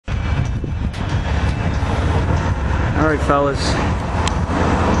Alright fellas,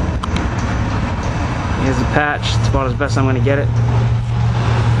 here's the patch. It's about as best I'm going to get it.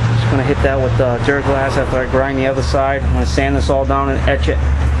 Just going to hit that with dirt glass after I grind the other side. I'm going to sand this all down and etch it.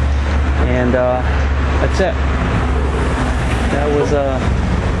 And that's it.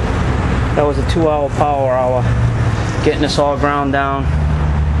 That was a 2-hour power hour getting this all ground down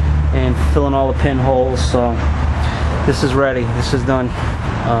and filling all the pinholes. So this is ready. This is done.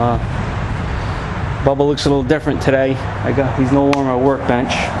 Bubba looks a little different today. He's no longer a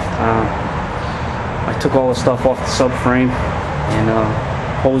workbench. I took all the stuff off the subframe and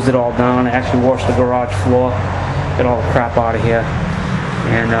hosed it all down. I actually washed the garage floor, get all the crap out of here.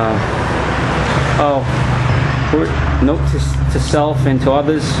 And note to self and to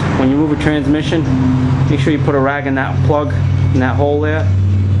others: when you move a transmission, make sure you put a rag in that plug, in that hole there.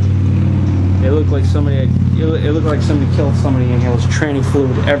 It looked like somebody killed somebody in here. There was tranny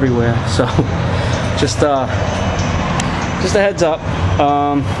fluid everywhere. So just a heads up.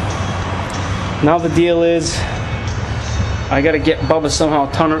 Now the deal is, I got to get Bubba somehow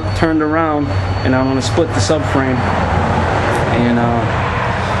turned around, and I'm going to split the subframe. And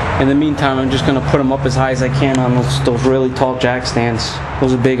in the meantime, I'm just going to put them up as high as I can on those really tall jack stands.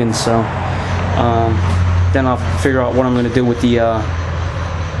 Those are big ones. So then I'll figure out what I'm going to do with the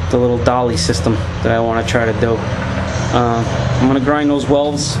little dolly system that I want to try to do. I'm going to grind those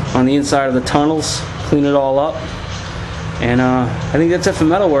welds on the inside of the tunnels, clean it all up, and I think that's it for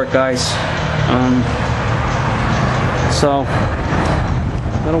metal work, guys. So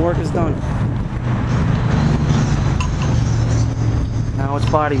metal work is done. Now it's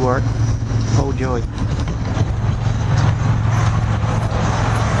body work. Oh joy.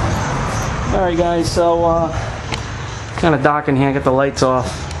 Alright guys, so kind of dark in here. Get the lights off.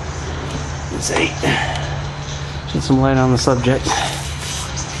 Let's see. Shed some light on the subject.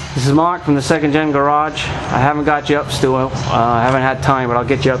 This is Mark from the Second Gen Garage. I haven't got you up, Stu. I haven't had time, but I'll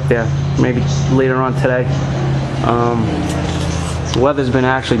get you up there maybe later on today. The weather's been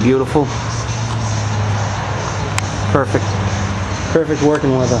actually beautiful. Perfect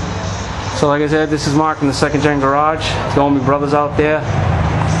working weather. So like I said, this is Mark from the Second Gen Garage. To all my brothers out there,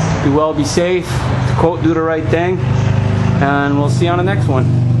 be well, be safe. To quote, do the right thing. And we'll see you on the next one.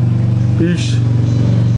 Peace.